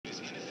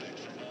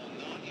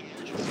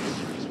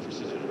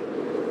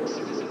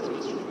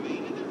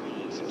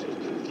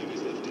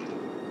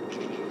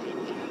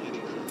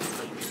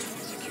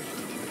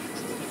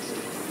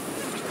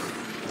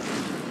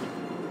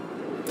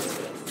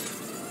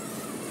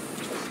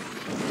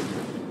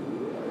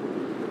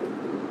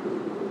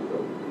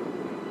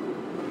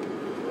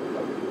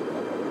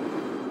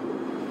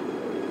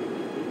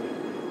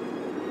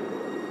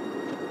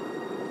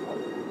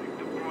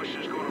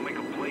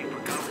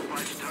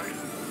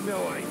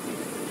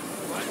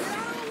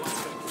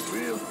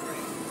Real free.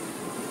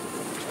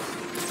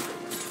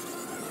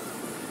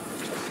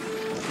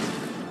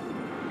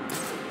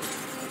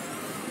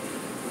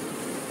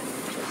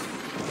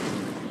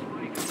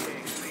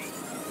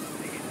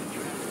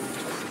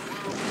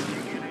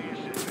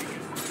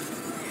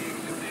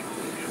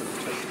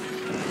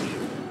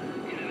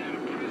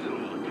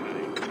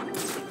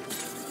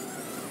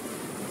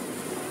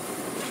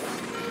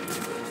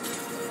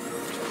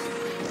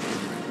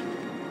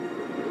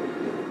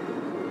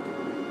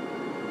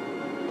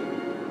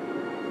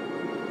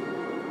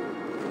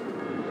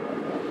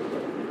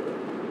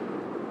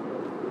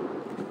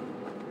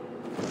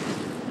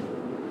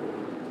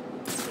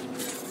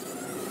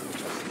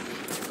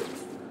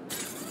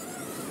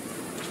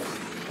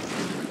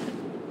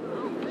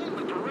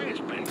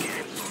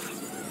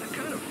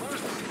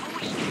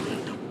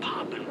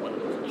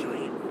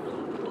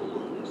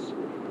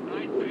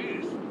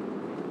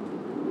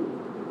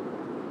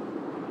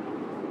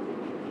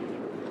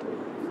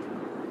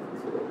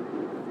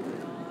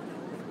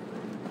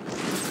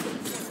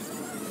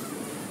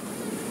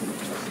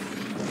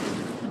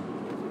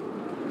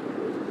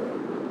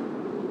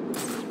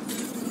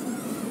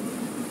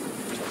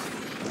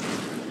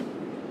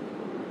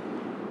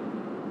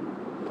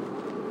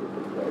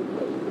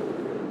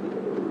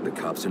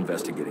 Cops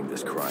investigating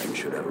this crime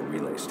should have a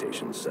relay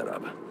station set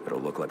up.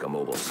 It'll look like a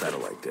mobile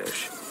satellite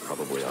dish,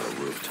 probably on a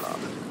rooftop.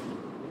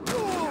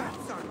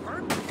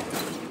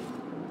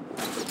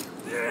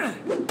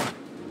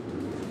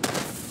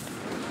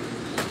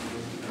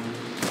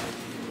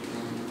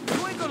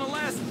 You ain't gonna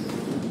last.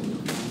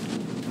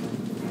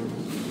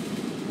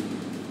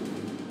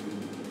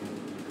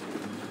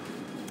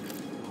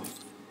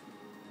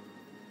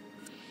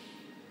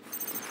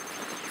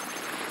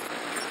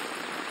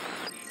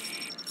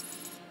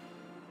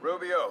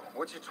 Rubio,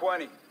 what's your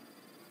 20?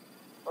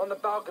 On the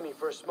balcony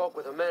for a smoke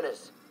with a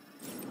menace.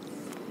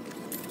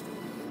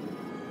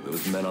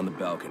 Those men on the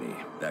balcony,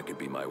 that could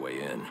be my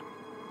way in.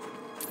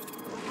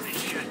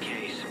 Shut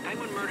case.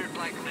 Penguin murdered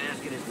Black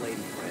Mask and his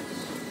lady friend.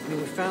 I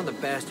mean, we found the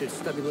bastard's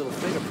stubby little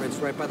fingerprints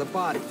right by the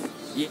bodies.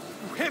 Yeah.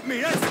 Hit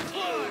me, that's...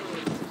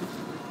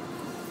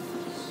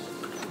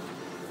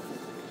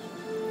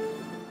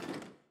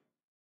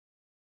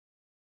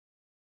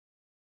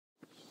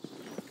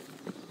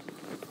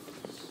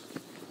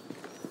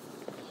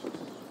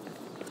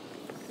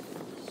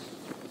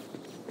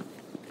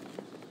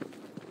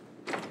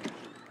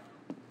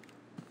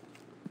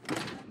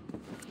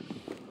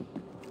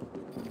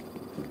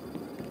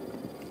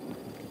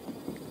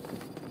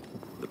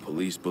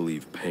 Police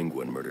believe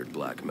Penguin murdered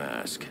Black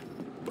Mask.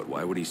 But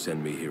why would he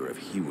send me here if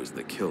he was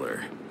the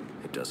killer?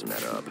 It doesn't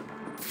add up.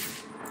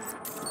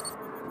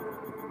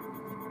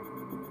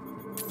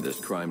 This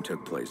crime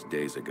took place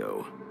days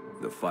ago.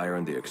 The fire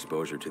and the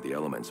exposure to the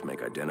elements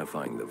make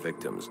identifying the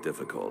victims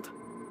difficult.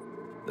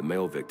 The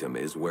male victim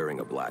is wearing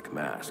a black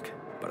mask,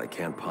 but I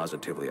can't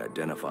positively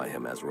identify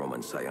him as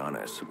Roman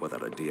Sionis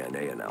without a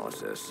DNA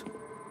analysis.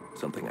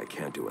 Something I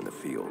can't do in the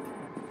field.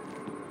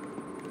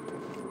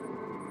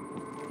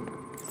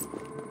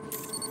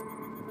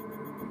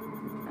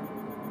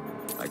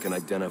 I can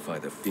identify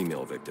the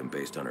female victim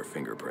based on her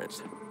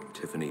fingerprints.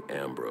 Tiffany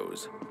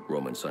Ambrose,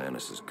 Roman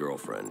Sionis'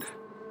 girlfriend.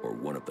 Or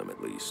one of them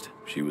at least.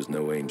 She was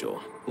no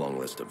angel, long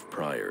list of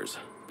priors,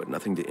 but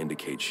nothing to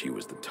indicate she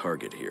was the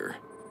target here.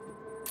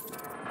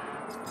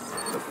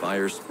 The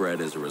fire spread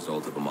as a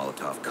result of a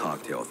Molotov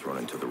cocktail thrown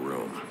into the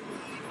room.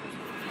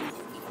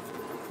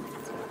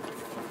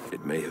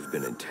 It may have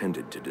been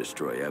intended to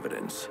destroy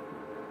evidence.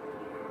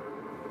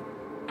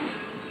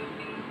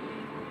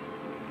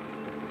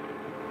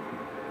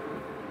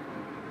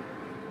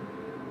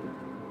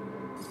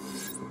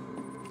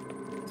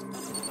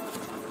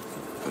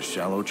 The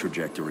shallow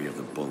trajectory of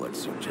the bullet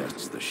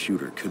suggests the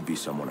shooter could be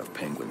someone of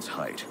Penguin's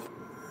height.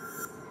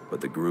 But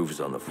the grooves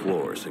on the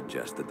floor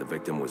suggest that the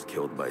victim was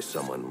killed by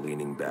someone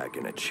leaning back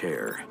in a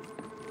chair.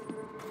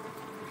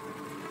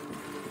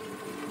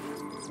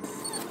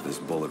 This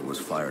bullet was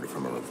fired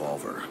from a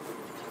revolver.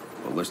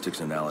 Ballistics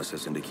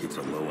analysis indicates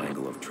a low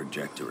angle of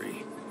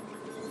trajectory.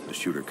 The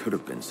shooter could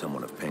have been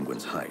someone of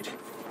Penguin's height,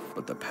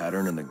 but the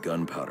pattern in the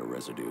gunpowder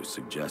residue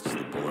suggests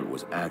the bullet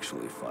was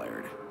actually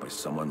fired by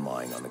someone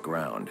lying on the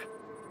ground.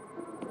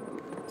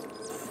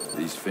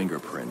 These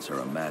fingerprints are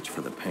a match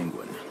for the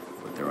Penguin,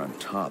 but they're on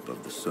top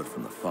of the soot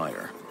from the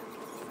fire.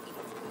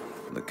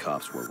 The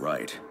cops were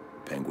right.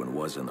 Penguin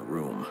was in the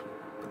room,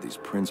 but these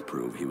prints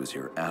prove he was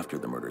here after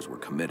the murders were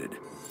committed.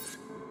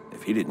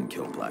 If he didn't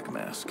kill Black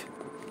Mask,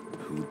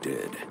 who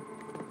did?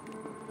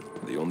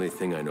 The only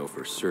thing I know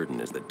for certain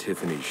is that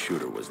Tiffany's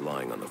shooter was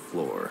lying on the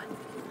floor.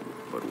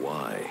 But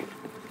why?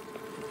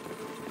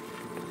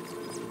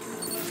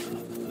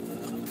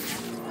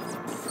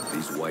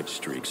 These white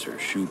streaks are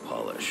shoe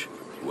polish.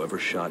 Whoever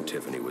shot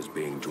Tiffany was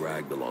being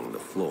dragged along the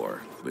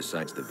floor.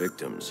 Besides the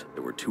victims,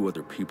 there were two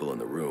other people in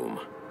the room.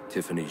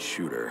 Tiffany's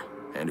shooter,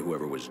 and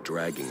whoever was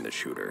dragging the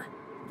shooter.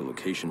 The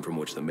location from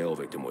which the male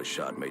victim was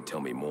shot may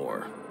tell me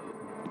more.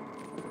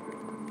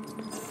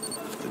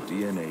 The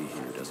DNA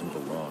here doesn't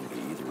belong to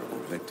either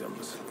of the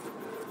victims.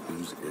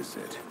 Whose is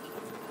it?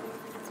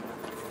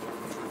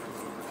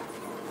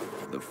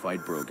 The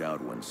fight broke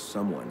out when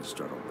someone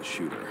startled the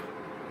shooter.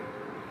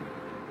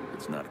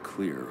 It's not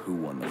clear who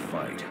won the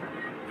fight.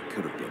 It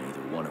could have been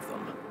either one of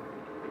them.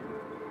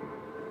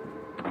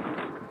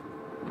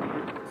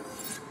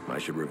 I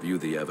should review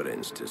the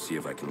evidence to see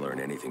if I can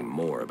learn anything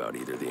more about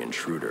either the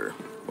intruder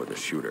or the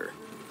shooter.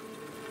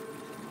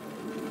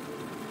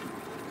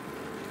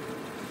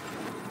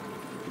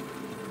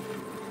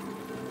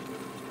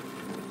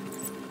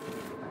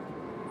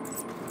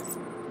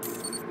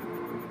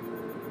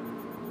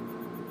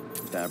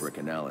 Fabric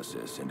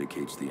analysis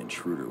indicates the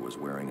intruder was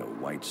wearing a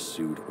white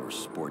suit or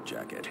sport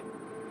jacket.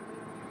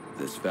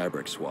 This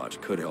fabric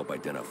swatch could help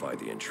identify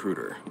the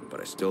intruder, but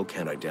I still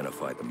can't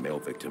identify the male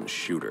victim's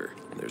shooter.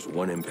 And there's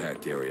one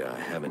impact area I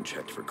haven't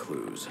checked for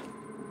clues.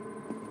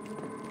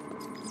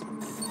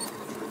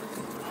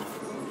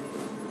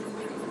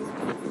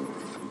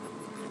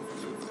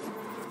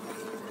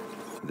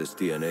 This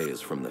DNA is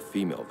from the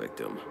female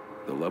victim.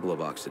 The level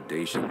of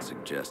oxidation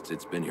suggests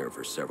it's been here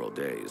for several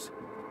days.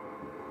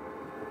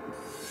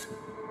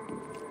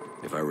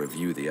 If I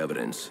review the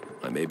evidence,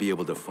 I may be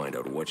able to find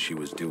out what she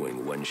was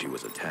doing when she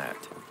was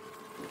attacked.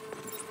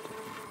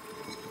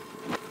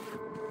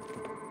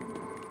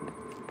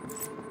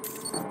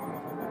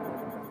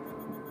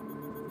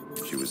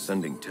 She was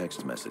sending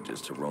text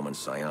messages to Roman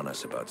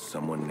Sionis about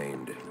someone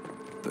named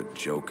the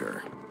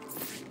Joker.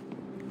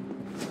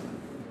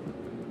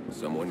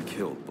 Someone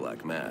killed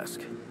Black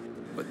Mask,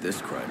 but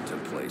this crime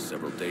took place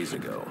several days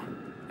ago,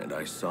 and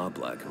I saw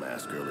Black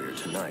Mask earlier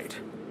tonight.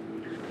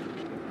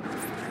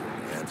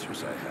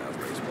 Answers I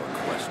have raise more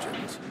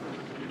questions.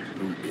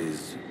 Who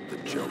is the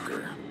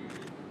Joker?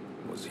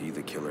 Was he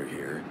the killer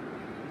here?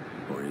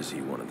 Or is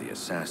he one of the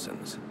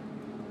assassins?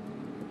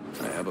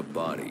 I have a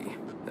body,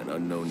 an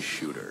unknown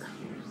shooter,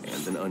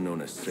 and an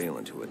unknown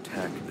assailant who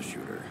attacked the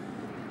shooter.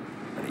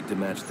 I need to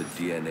match the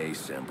DNA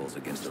samples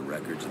against the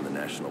records in the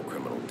National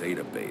Criminal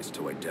Database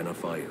to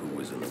identify who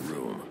was in the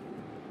room.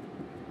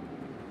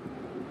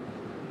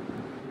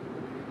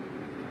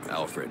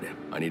 Alfred,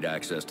 I need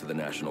access to the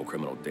National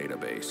Criminal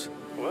Database.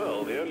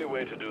 Well, the only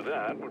way to do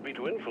that would be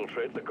to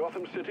infiltrate the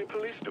Gotham City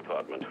Police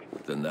Department.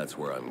 Then that's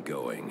where I'm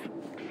going.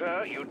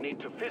 Sir, you'd need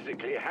to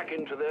physically hack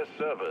into their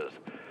servers.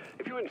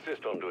 If you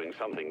insist on doing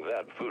something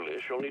that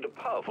foolish, you'll need a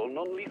powerful,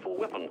 non-lethal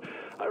weapon.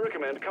 I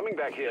recommend coming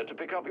back here to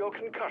pick up your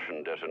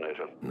concussion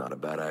detonator. Not a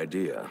bad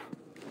idea.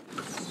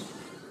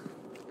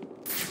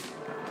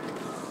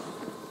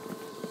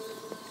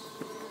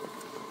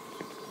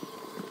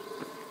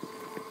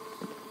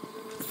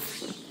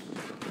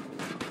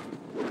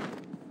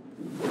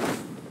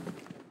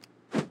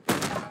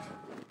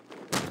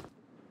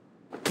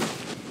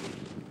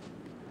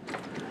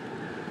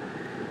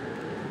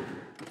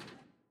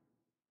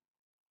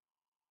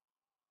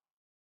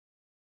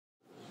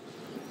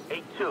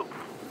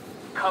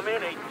 Come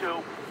in,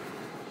 8-2.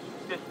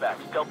 Dispatch,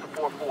 Delta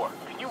 4-4.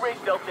 Can you raise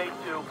Delta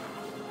 8-2?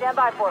 Stand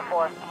by,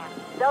 4-4.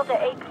 Delta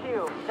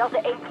 8-2. Delta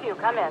 8-2,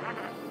 come in.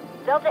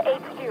 Delta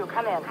 8-2,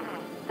 come in.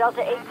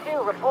 Delta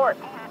 8-2, report.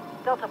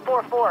 Delta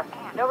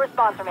 4-4, no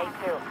response from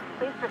 8-2.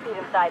 Please proceed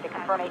inside to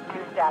confirm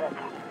 8-2 status.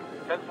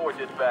 10-4,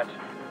 dispatch.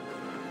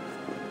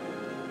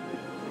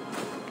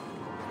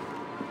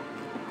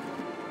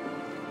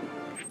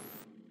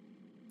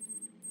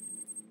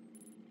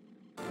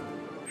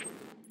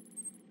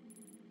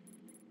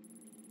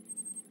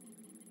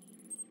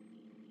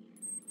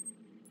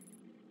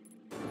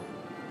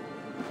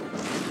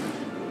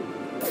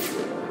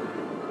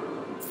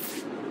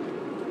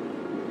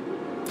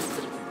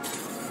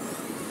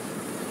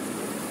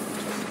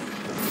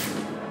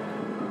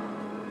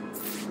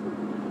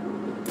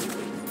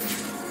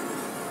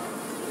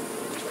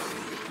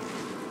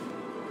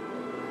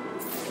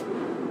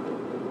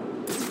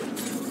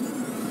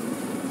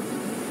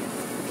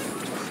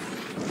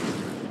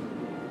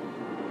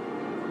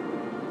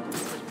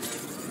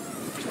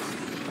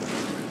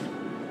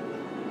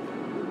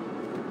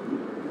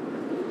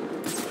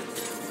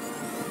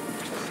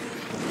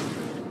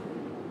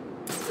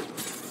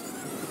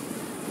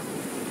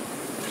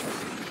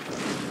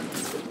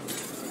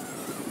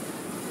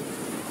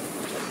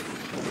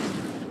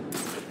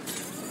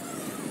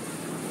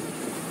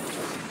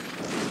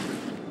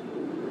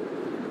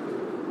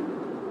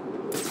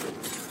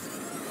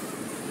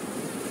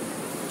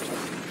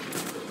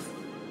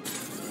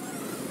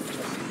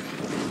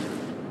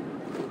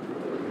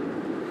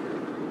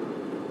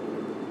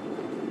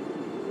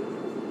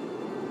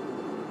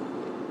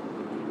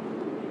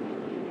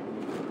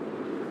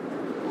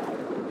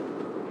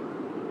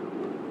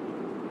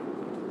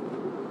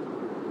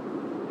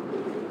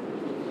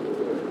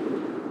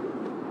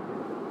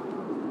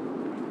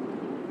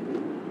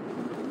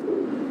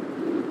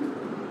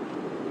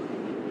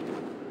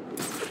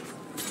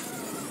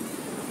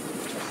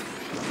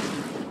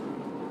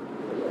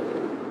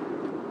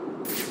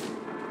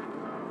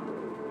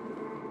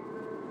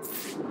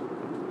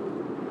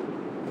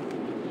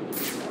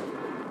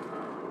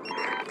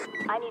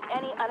 I need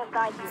any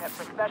unassigned unit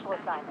for special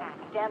assignment.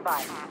 Stand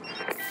by.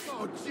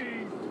 Oh,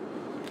 jeez.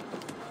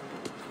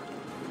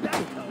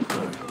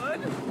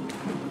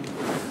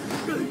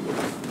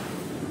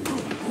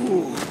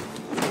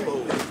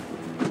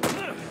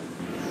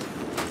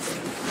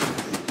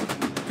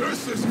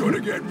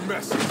 to get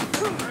messy,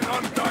 and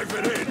I'm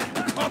diving in.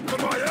 Up to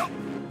my help.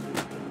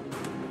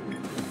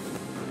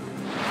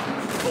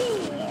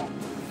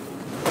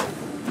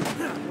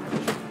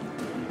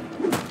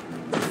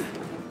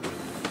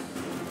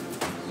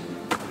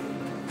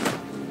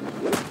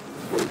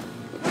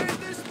 Where'd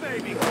this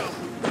baby go?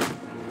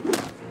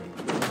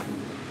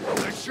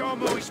 That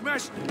Sharmo he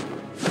smashed.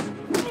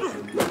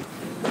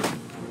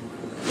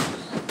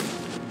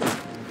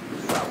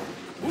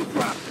 Who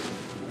dropped it?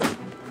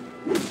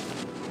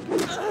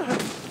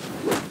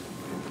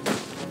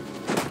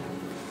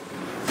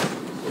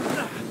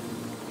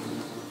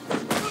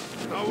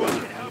 No one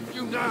can help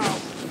you now.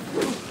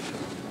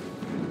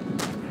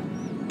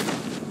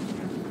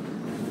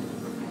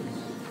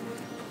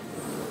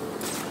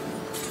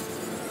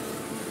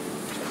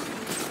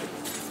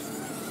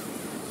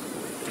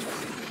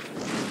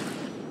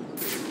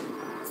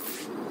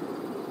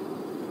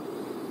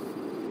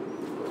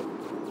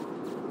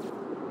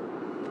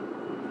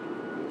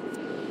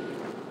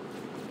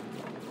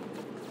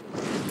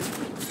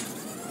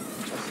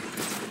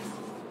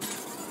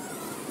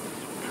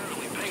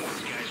 Apparently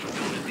Penguin's guys were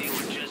doing a deal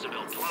with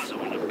Jezebel Plaza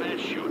when a bad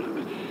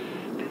shootout.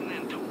 Didn't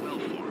end too well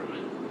for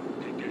him.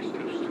 Think their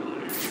stuff's still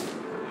there.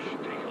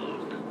 Should take a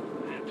look.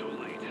 And too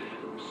late.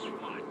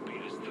 SWAT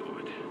beat us to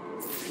it.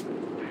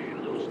 Man,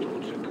 those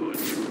dudes are good.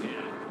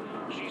 Yeah.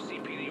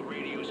 GCPD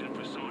radios in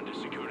for someone to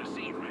secure the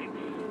scene, right?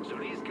 So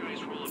these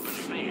guys roll up in a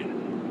van,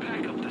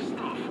 pack up the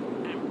stuff,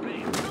 and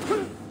bam.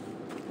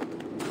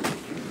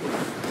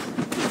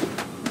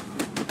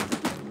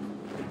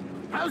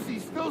 How's he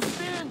still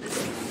standing?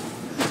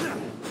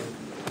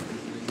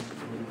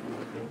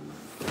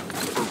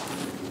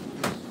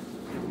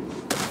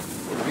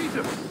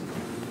 Peter!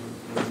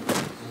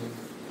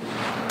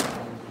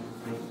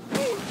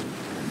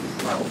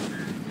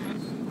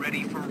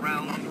 Ready for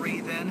round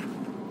 3, then?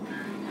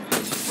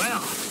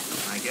 Well,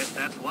 I guess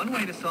that's one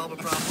way to solve a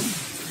problem.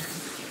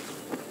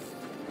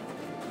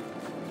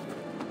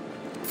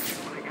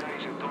 What the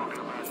guys are talking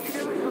about.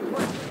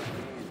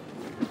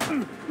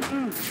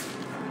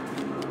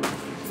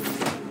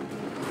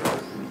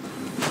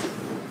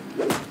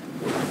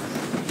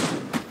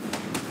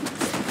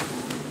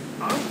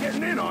 I'm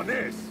getting in on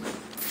this.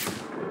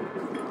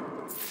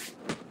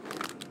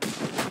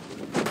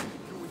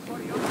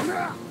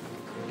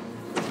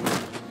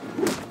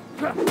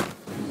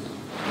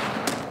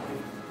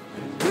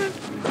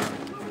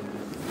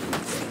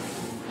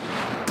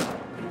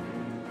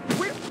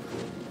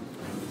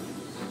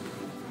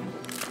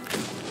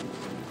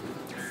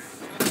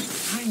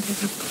 I'm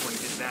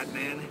disappointed,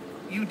 Batman.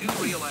 You do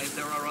realize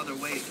there are other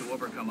ways to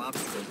overcome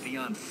obstacles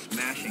beyond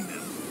smashing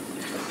them.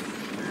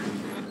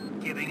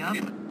 Giving up?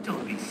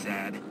 Don't be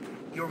sad.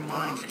 Your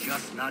mind's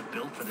just not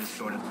built for this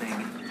sort of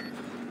thing.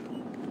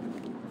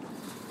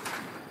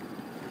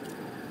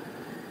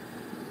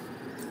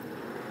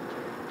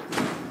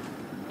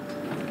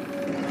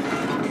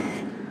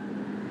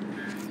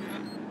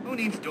 Who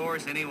needs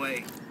doors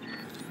anyway?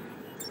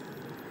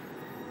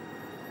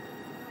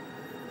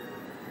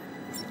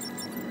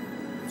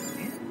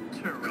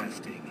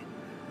 Interesting.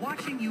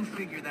 Watching you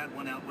figure that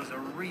one out was a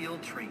real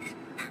treat.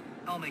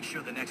 I'll make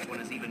sure the next one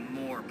is even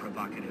more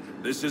provocative.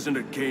 This isn't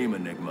a game,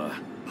 Enigma.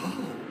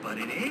 Oh, but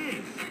it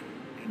is.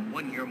 And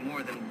one you're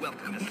more than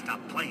welcome to stop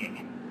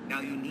playing. Now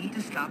you need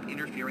to stop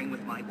interfering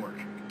with my work.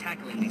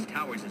 Tackling these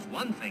towers is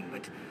one thing,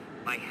 but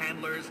my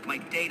handlers, my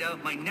data,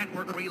 my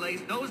network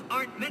relays, those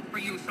aren't meant for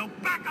you, so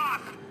back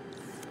off!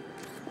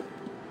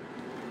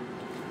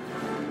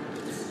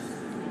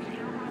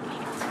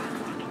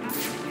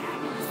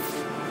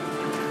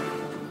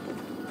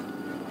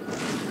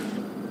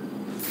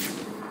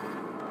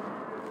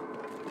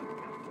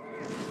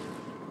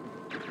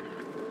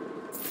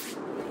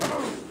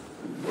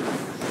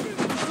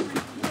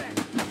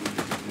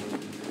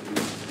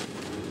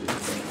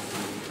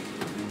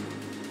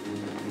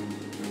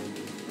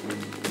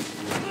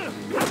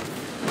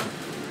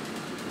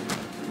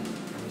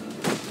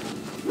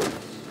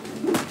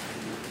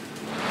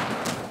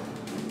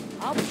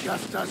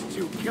 Just us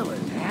two killers,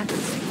 huh?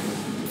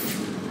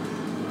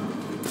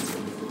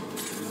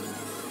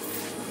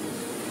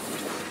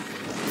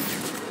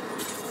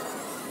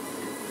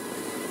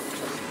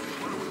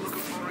 What are we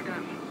looking for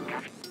again?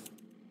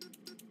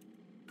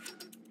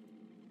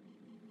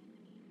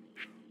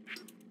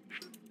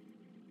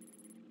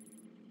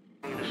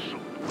 In a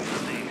suit with a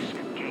mask,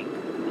 cape,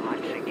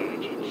 lots of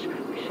gadgets.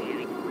 We see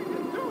any...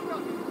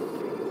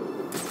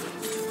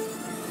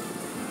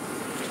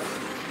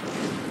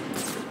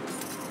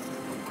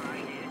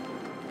 Right here.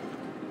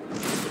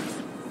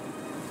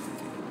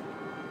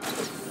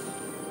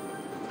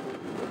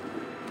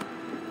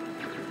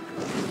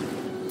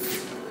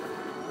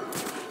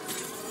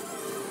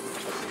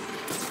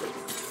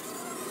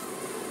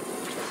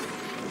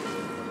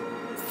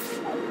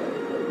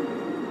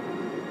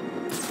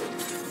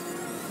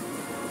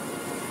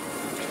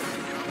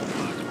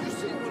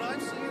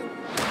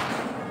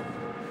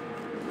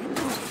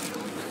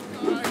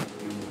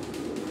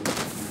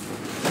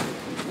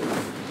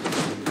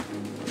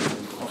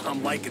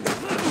 I'm liking it.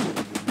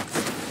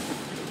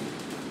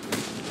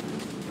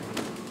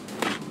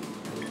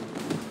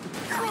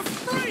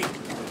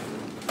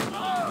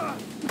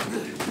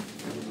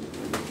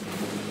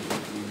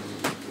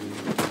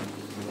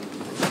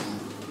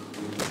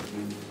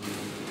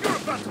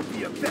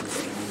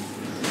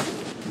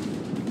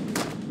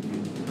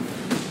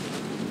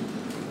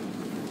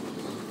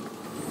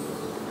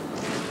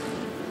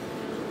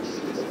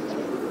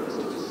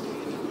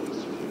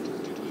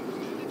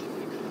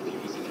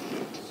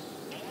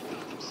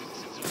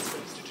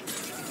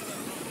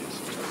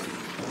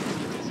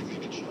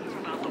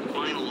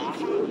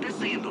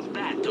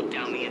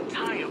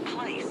 entire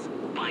place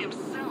by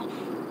himself.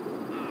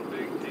 No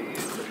big deal.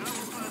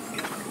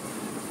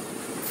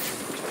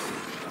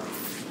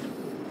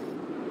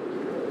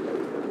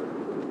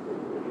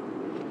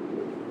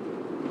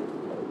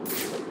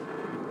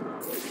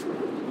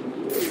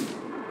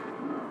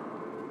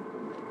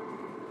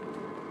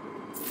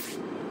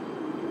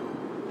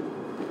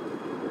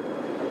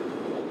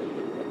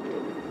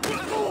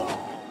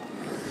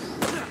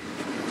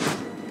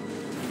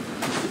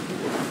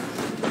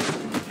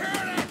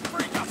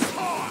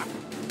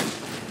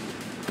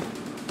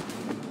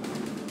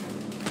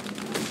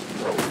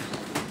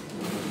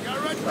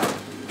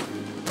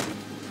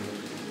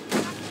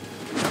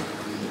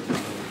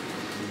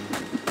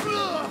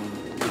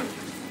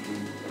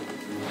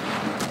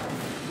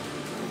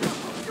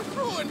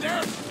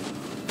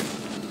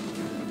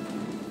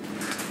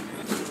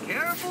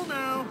 Careful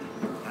now.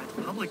 That's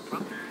public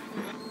property.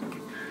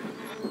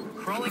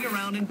 Crawling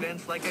around in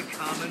vents like a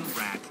common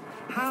rat.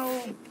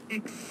 How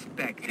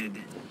expected.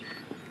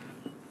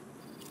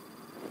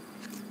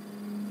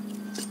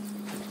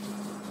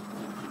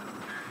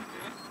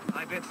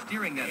 I bet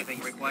steering that thing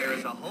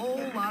requires a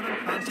whole lot of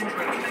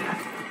concentration.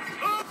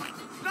 Oops!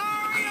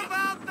 Sorry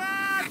about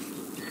that!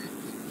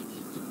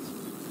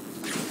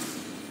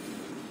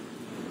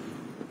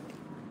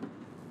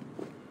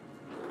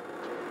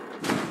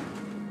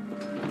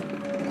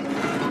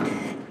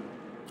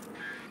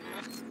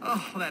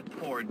 Oh, that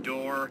poor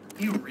door.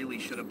 You really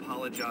should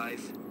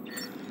apologize.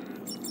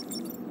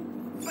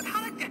 But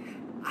how did...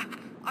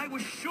 I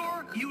was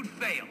sure you'd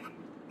fail.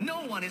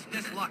 No one is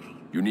this lucky.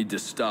 You need to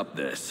stop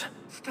this.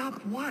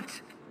 Stop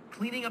what?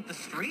 Cleaning up the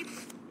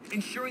streets?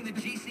 Ensuring the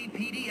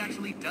GCPD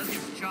actually does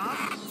its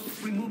job?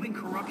 Removing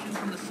corruption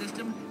from the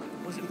system?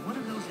 Was it one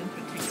of those in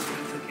particular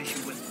you took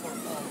issue with, or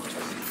all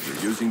of them?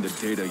 You're using the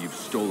data you've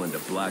stolen to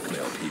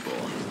blackmail people.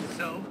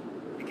 So,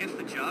 it gets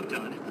the job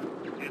done.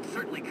 It's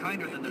certainly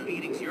kinder than the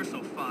beatings you're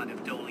so fond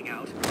of doling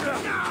out.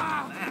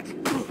 That.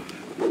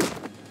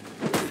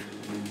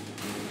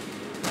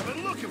 I've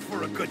been looking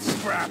for a good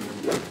scrap.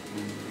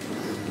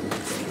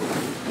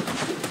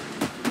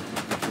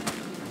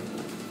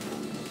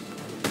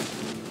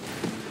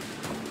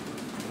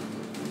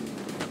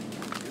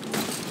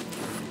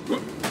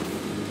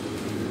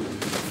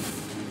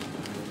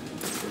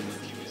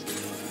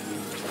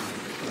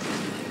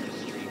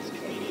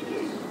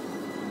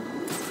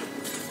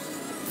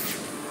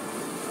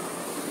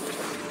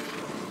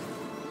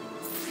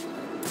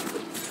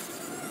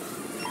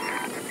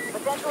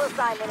 Potential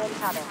assignment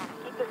incoming.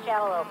 Keep this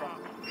channel open.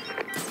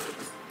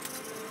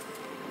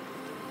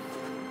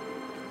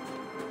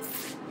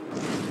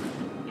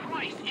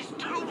 Price is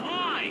too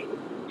high!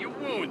 You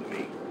wound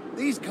me.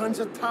 These guns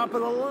are top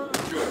of the line.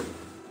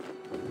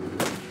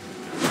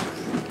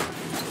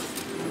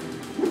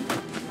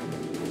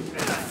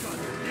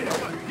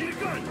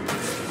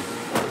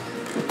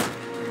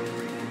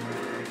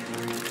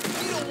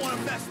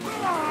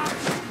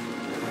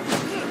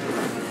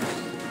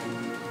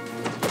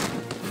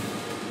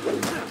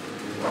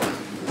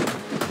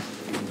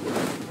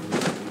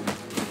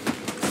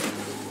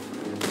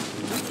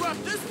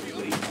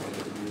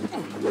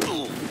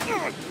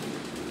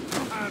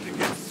 Time to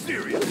get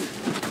serious.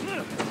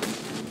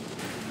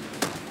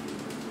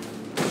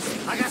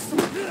 I got some.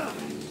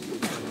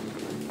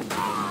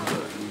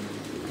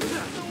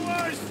 That's the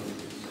worst.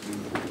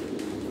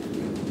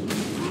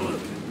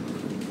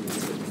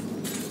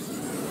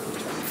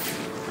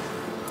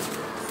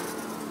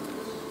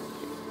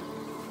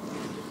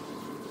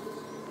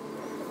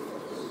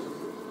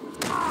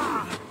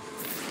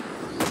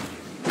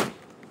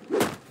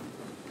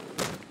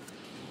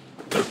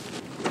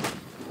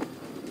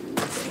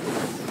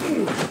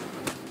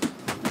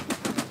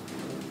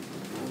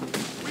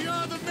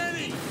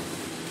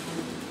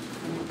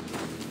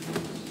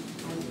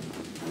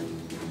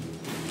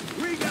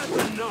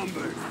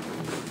 Numbers.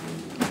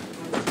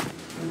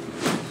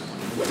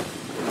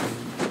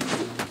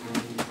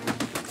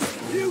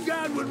 You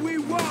got what we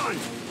want.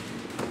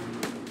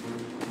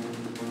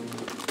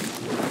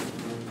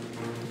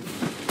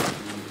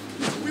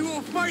 We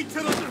will fight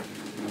to the...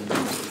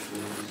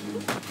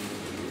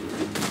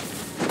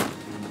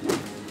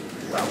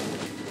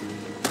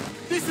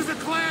 This is a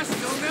class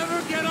you'll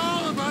never get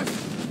all of us.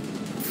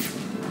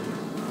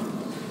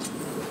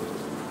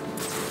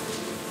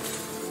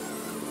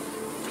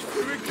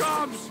 Here it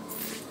comes!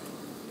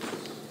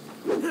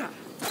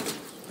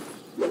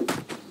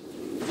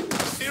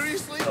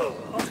 Seriously?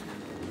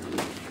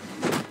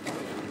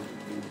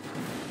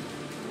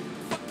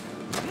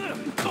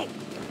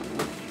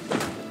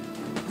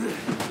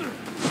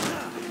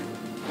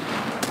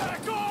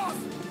 Back off!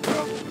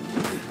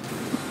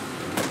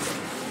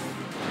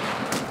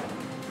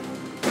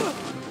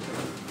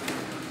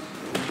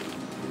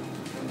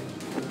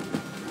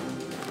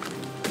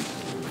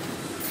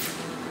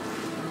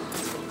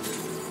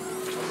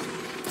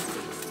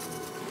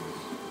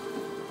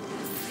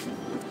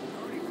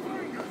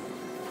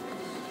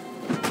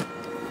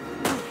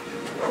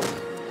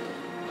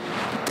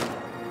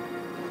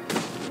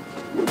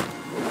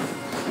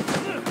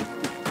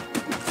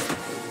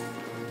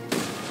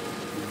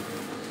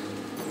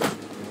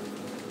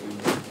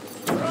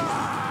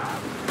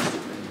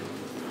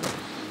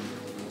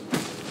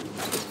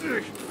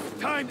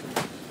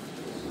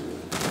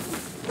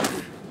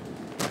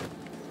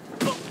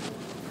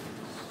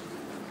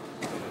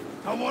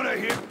 I want to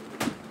hear...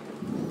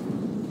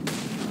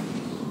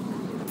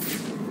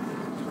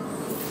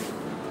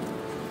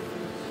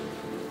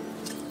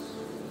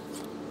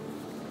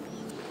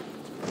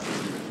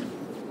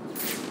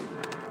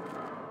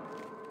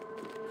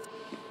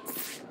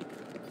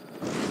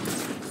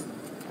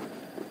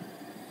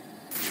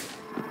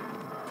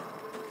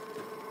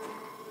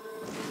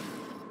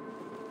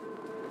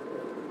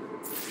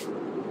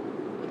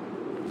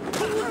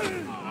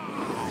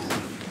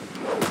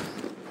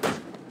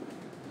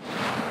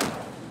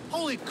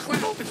 Holy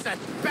crap, it's that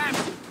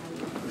bastard!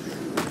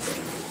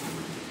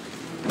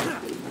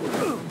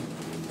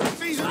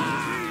 He's you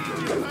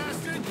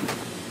bastard!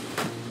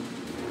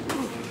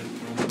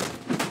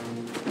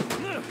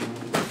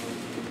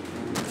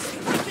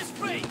 Break his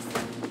face!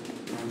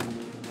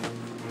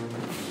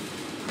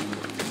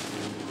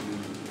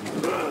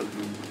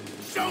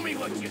 Show me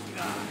what you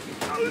got!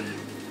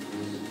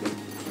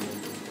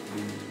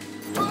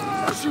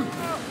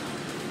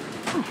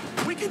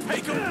 We can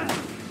take him!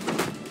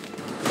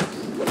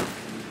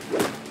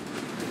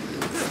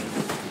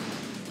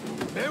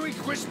 Merry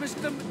Christmas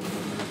to...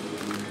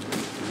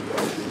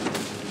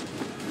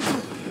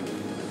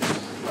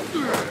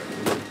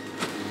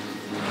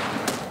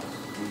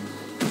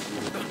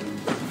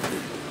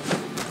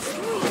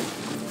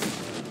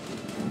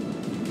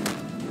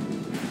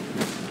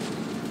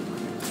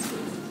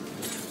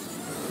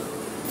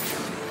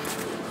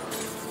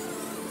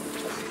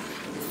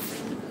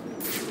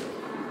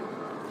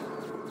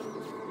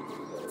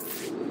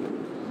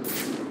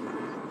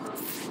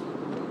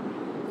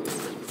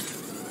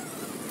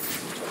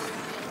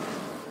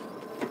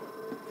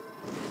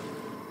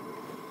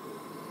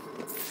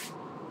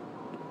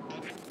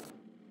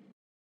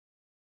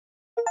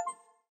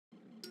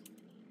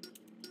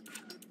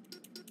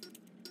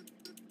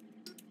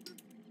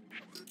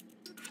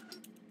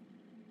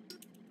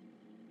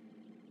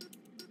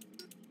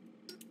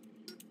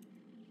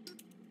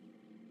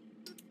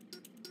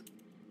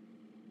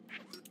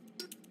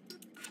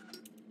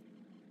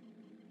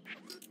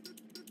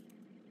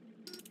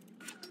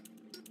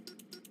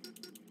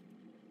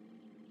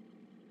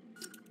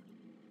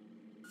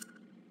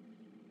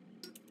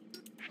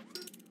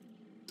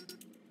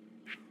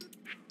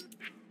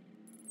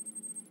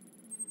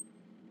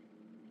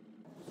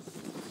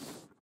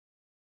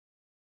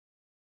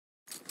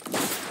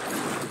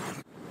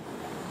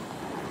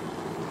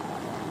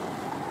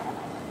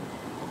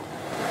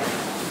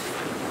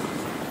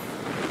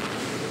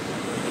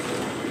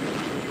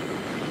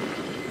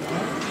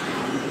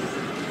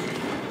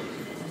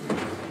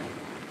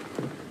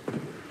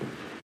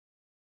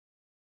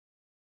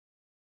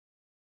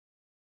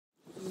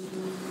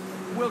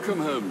 Welcome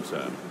home,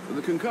 sir.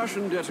 The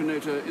concussion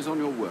detonator is on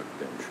your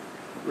workbench.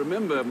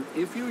 Remember,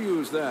 if you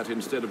use that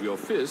instead of your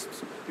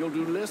fists, you'll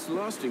do less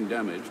lasting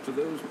damage to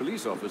those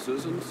police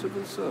officers and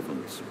civil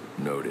servants.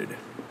 Noted.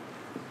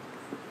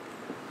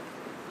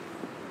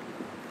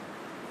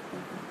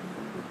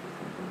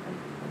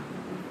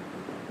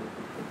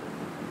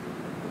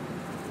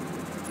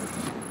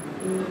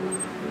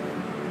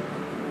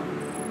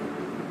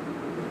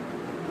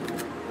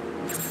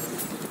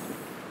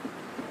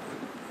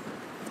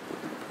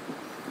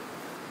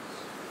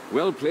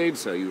 Well played,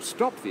 sir. You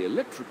stopped the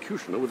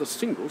electrocutioner with a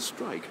single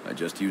strike. I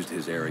just used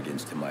his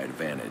arrogance to my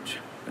advantage.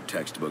 A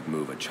textbook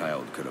move a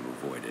child could have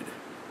avoided.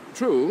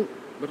 True,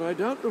 but I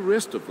doubt the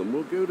rest of them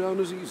will go down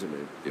as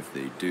easily. If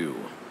they do,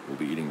 we'll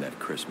be eating that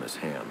Christmas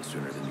ham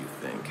sooner than you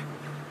think.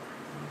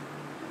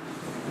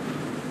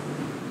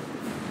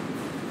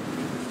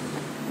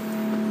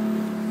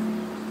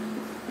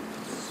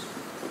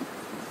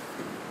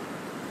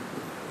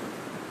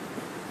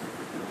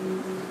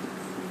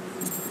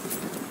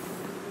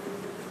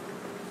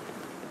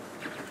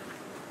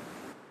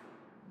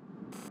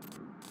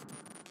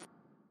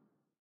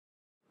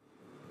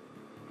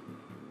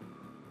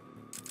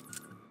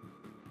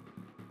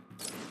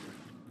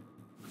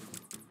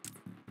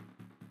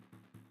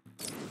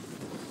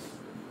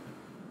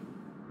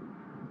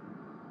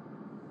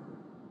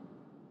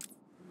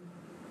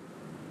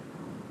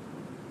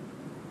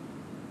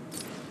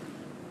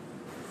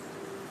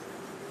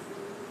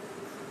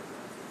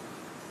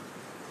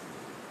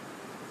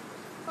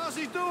 How's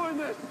he doing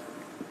this?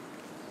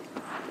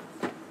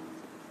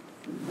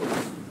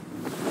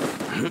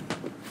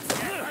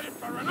 Get ready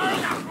for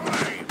another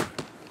blade!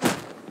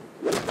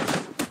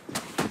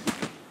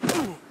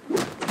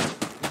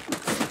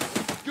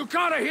 You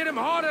gotta hit him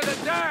harder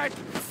than that!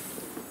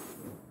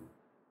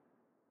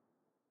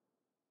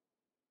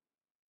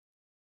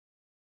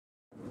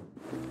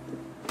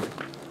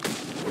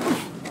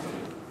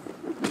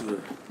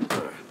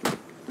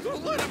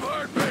 Don't let him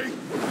hurt me!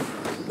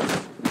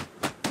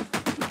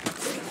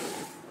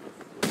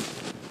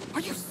 Are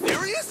you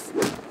serious?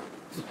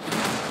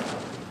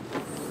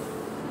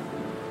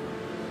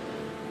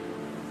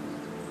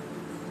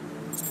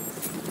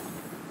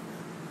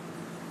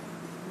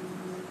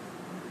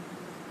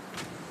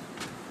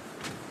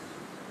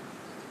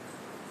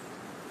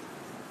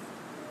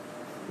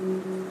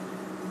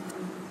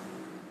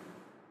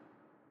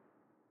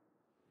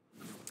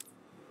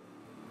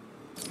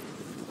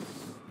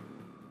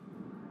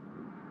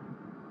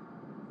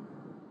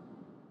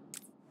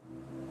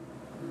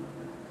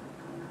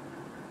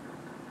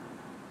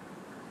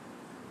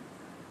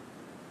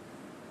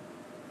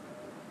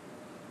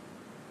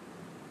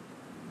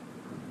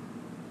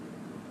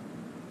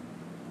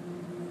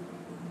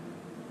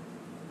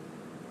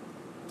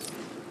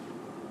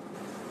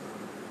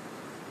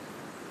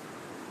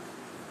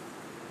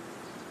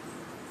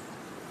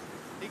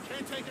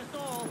 can't take us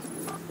all.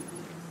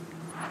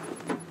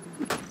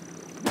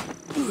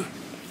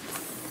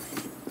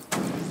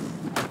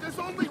 There's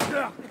only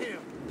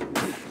him.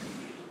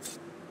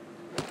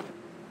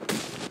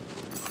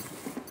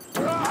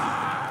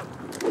 Ah!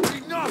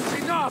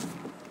 Enough!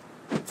 Enough!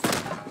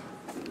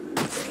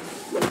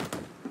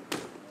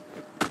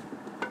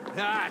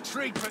 Ah,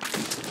 treatment.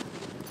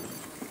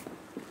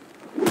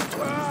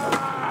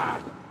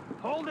 Ah!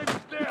 Hold it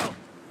still.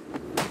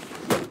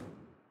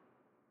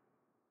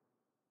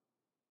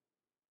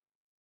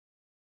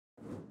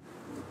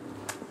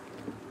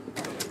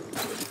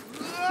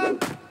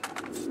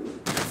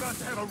 About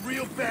to have a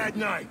real bad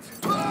night.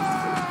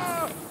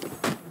 Ah!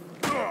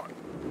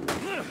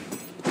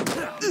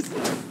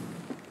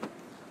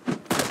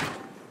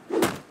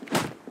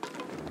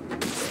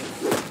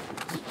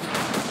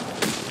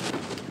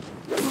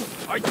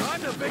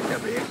 I'm the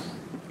victim here.